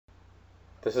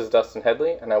This is Dustin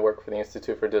Headley, and I work for the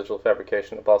Institute for Digital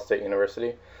Fabrication at Ball State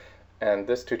University. And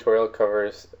this tutorial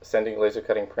covers sending laser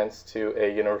cutting prints to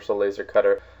a universal laser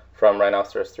cutter from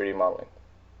Rhinoceros 3D modeling.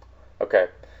 Okay,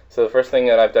 so the first thing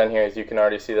that I've done here is you can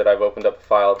already see that I've opened up a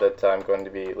file that I'm going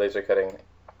to be laser cutting.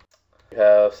 You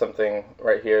have something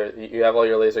right here. You have all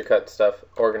your laser cut stuff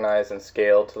organized and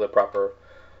scaled to the proper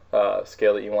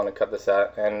scale that you want to cut this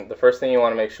at. And the first thing you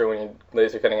want to make sure when you're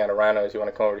laser cutting out a Rhino is you want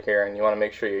to come over here and you want to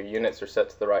make sure your units are set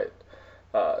to the right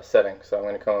setting. So I'm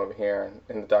going to come over here and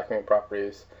in the document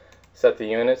properties, set the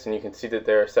units, and you can see that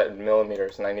they're set in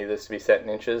millimeters, and I need this to be set in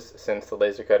inches since the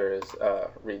laser cutter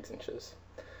reads inches.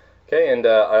 Okay, and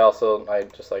I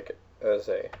just like as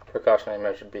a precautionary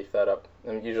measure beef that up.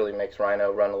 It usually makes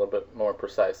Rhino run a little bit more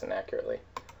precise and accurately.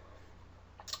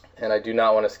 And I do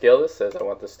not want to scale this, as I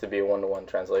want this to be a one-to-one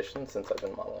translation since I've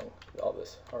been modeling all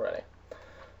this already.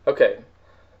 Okay,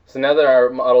 so now that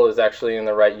our model is actually in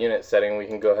the right unit setting, we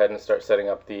can go ahead and start setting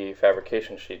up the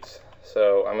fabrication sheets.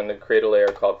 So I'm going to create a layer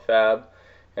called Fab,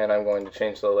 and I'm going to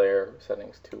change the layer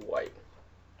settings to white.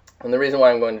 And the reason why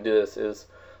I'm going to do this is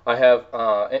I have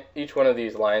each one of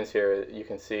these lines here you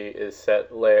can see is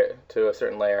set layer to a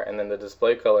certain layer, and then the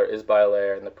display color is by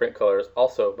layer, and the print color is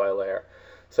also by layer.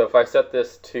 So if I set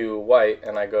this to white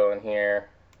and I go in here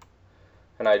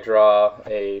and I draw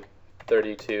a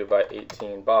 32 by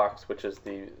 18 box, which is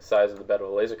the size of the bed of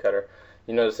a laser cutter,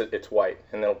 you notice that it's white,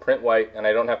 and it'll print white, and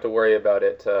I don't have to worry about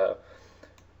it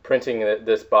printing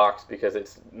this box because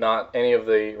it's not any of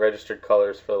the registered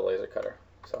colors for the laser cutter.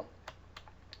 So,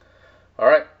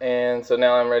 alright, and so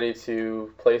now I'm ready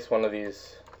to place one of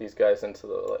these guys into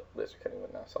the laser cutting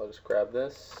window. So I'll just grab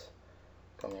this,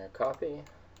 come here, copy.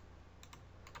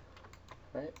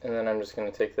 Right, and then I'm just going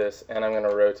to take this and I'm going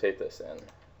to rotate this in.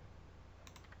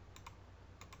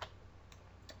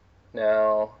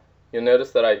 Now you'll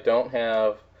notice that I don't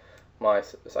have I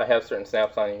have certain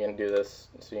snaps on. You can do this,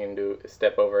 so you can do a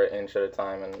step over an inch at a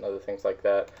time and other things like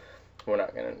that. We're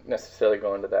not going to necessarily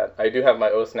go into that. I do have my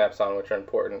O snaps on, which are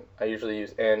important. I usually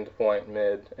use end, point,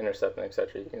 mid, intercept, and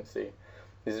etc. You can see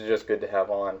these are just good to have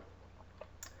on.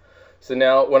 So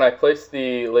now when I place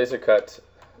the laser cut,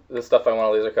 the stuff I want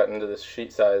to laser cut into this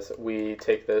sheet size, we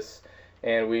take this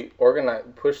and we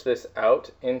push this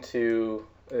out into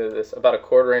this about a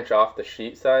 1/4 inch off the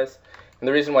sheet size. And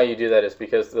the reason why you do that is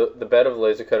because the bed of the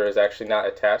laser cutter is actually not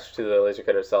attached to the laser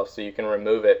cutter itself, so you can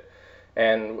remove it.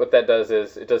 And what that does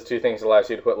is it does two things. It allows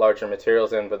you to put larger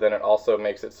materials in, but then it also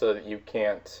makes it so that you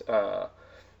can't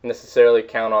necessarily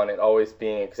count on it always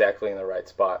being exactly in the right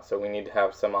spot. So we need to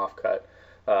have some offcut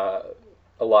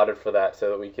allotted for that so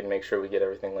that we can make sure we get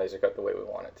everything laser cut the way we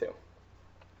want it to.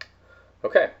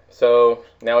 Okay, so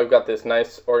now we've got this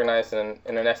nice organized in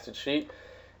a nested sheet,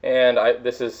 and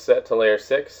this is set to layer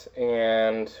 6,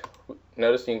 and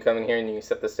notice you can come in here and you can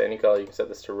set this to any color. You can set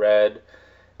this to red,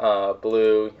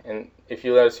 blue, and if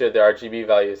you notice here the RGB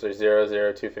values are 0,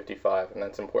 0, 255, and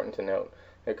that's important to note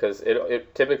because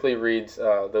it typically reads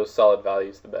those solid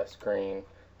values the best. Green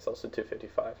is also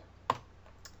 255.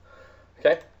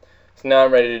 Okay. So now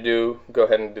I'm ready to go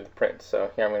ahead and do the print.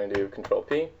 So here I'm going to do Control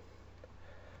P,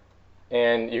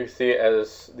 and you see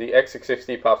as the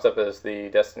X660 pops up as the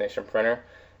destination printer,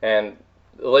 and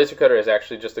the laser cutter is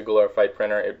actually just a glorified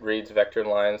printer. It reads vector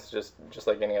lines just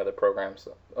like any other programs,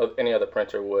 any other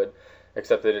printer would,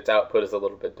 except that its output is a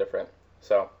little bit different.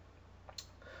 So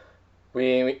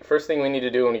first thing we need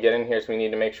to do when we get in here is we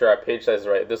need to make sure our page size is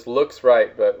right. This looks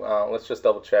right, but let's just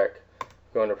double check.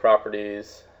 Go into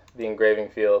Properties, the engraving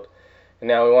field. And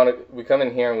now we come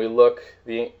in here and we look,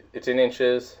 it's in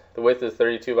inches, the width is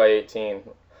 32 by 18.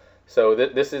 So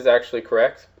this is actually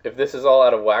correct. If this is all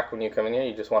out of whack when you come in here,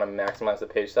 you just want to maximize the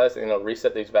page size, and it'll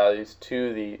reset these values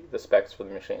to the specs for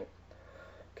the machine.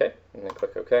 Okay, and then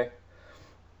click OK.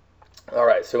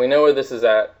 Alright, so we know where this is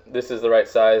at. This is the right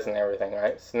size and everything,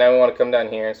 right? So now we want to come down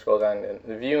here and scroll down to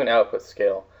the View and Output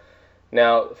Scale.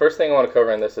 Now, the first thing I want to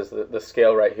cover in this is the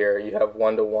scale right here. You have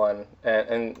 1:1,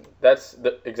 and that's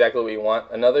exactly what you want.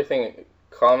 Another thing that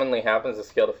commonly happens is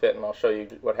scale to fit, and I'll show you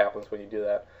what happens when you do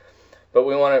that. But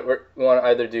we want to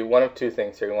either do one of two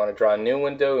things here. We want to draw a new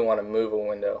window, we want to move a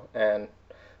window. And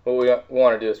what we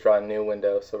want to do is draw a new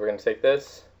window. So we're going to take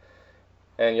this,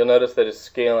 and you'll notice that it's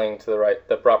scaling to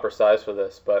the proper size for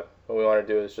this. But what we want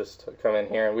to do is just come in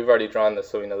here, and we've already drawn this,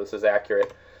 so we know this is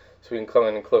accurate. So we can come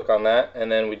in and click on that,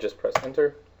 and then we just press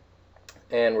enter,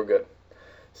 and we're good.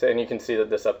 So, and you can see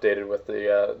that this updated with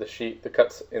the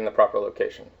cuts in the proper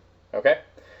location. Okay.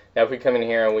 Now if we come in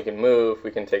here and we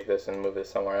can take this and move this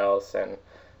somewhere else, and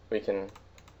we can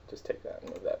just take that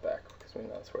and move that back because we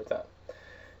know that's where it's at.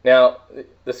 Now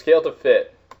the scale to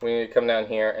fit, we need to come down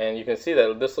here, and you can see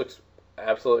that this looks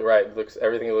Absolutely right.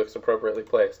 Everything looks appropriately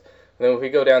placed. And then if we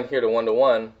go down here to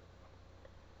 1:1,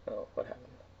 oh, what happened?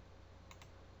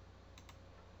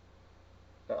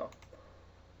 No,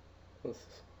 this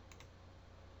is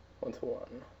 1:1.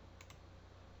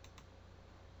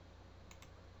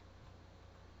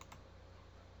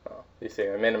 Oh, you see,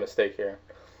 I made a mistake here.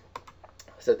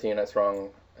 Set the units wrong,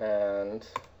 and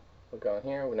we'll go in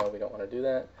here. No, we don't want to do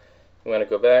that. We want to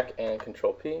go back and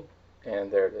Control P,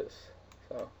 and there it is.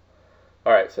 So,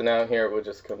 all right. So now here we'll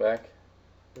just go back.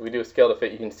 If we do a scale to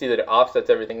fit, you can see that it offsets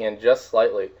everything in just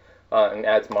slightly and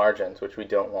adds margins, which we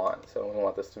don't want. So we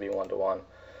want this to be 1:1.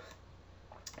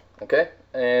 Okay,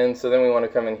 and so then we want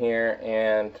to come in here,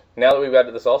 and now that we've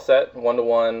got this all set,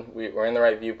 1:1, we're in the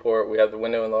right viewport, we have the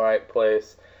window in the right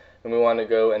place, and we want to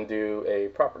go and do a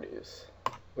properties.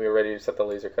 We are ready to set the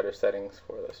laser cutter settings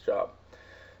for this job.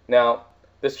 Now,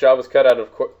 this job was cut out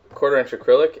of 1/4 inch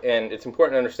acrylic, and it's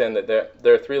important to understand that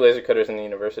there are 3 laser cutters in the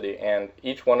university, and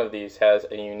each one of these has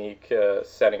a unique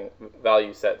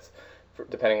value sets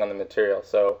depending on the material.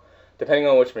 So depending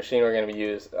on which machine we're going to be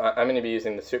using, I'm going to be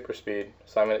using the super speed,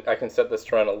 so I can set this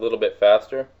to run a little bit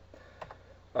faster.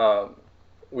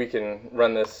 We can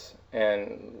run this,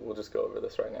 and we'll just go over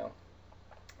this right now.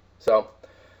 So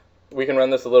we can run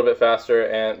this a little bit faster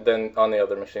and then on the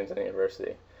other machines in the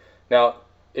university. Now,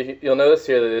 you'll notice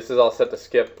here that this is all set to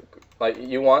skip. Like,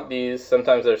 you want these,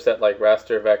 sometimes they're set like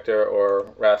raster, vector, or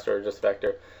raster, or just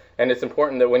vector. And it's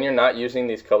important that when you're not using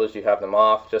these colors, you have them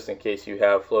off, just in case you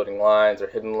have floating lines or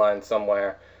hidden lines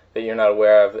somewhere that you're not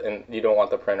aware of, and you don't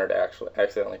want the printer to actually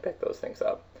accidentally pick those things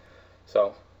up.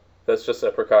 So that's just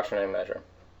a precautionary measure.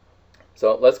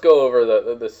 So let's go over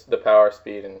the power,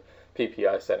 speed, and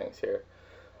PPI settings here.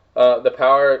 The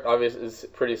power, obviously, is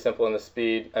pretty simple in the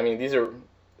speed. I mean, these are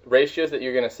ratios that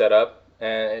you're going to set up,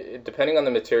 and depending on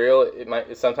the material,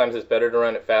 sometimes it's better to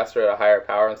run it faster at a higher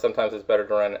power, and sometimes it's better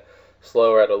to run it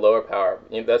slower at a lower power.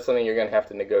 That's something you're going to have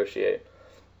to negotiate.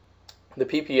 The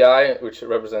PPI, which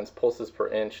represents pulses per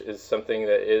inch, is something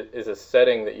that is a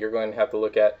setting that you're going to have to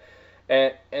look at.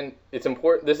 And it's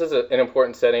important. This is an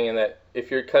important setting in that if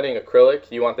you're cutting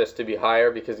acrylic, you want this to be higher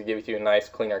because it gives you a nice,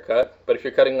 cleaner cut. But if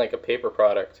you're cutting like a paper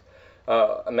product,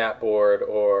 a mat board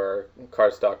or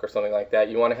cardstock or something like that,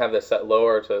 you want to have this set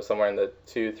lower to somewhere in the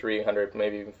 200, 300,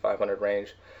 maybe even 500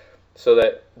 range, so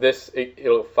that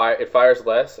it fires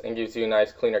less and gives you a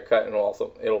nice, cleaner cut, and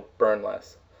it'll burn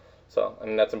less. So, I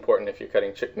mean, that's important if you're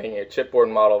making a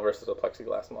chipboard model versus a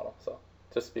plexiglass model. So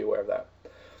just be aware of that.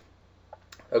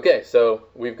 Okay, so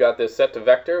we've got this set to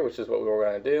vector, which is what we were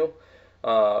going to do.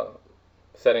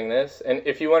 Setting this, and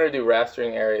if you want to do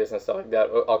rastering areas and stuff like that,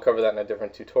 I'll cover that in a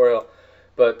different tutorial.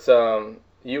 But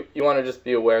you want to just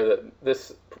be aware that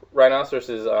this rhinoceros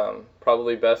is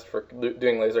probably best for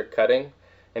doing laser cutting.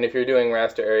 And if you're doing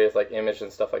raster areas like image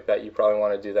and stuff like that, you probably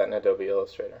want to do that in Adobe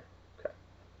Illustrator. Okay.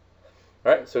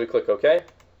 All right, so we click OK,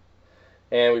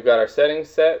 and we've got our settings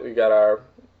set. We've got our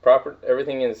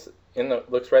everything is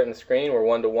looks right in the screen. We're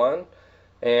 1:1,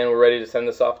 and we're ready to send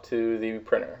this off to the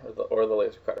printer or the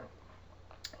laser cutter.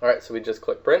 All right, so we just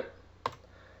click print,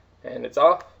 and it's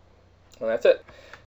off, and that's it.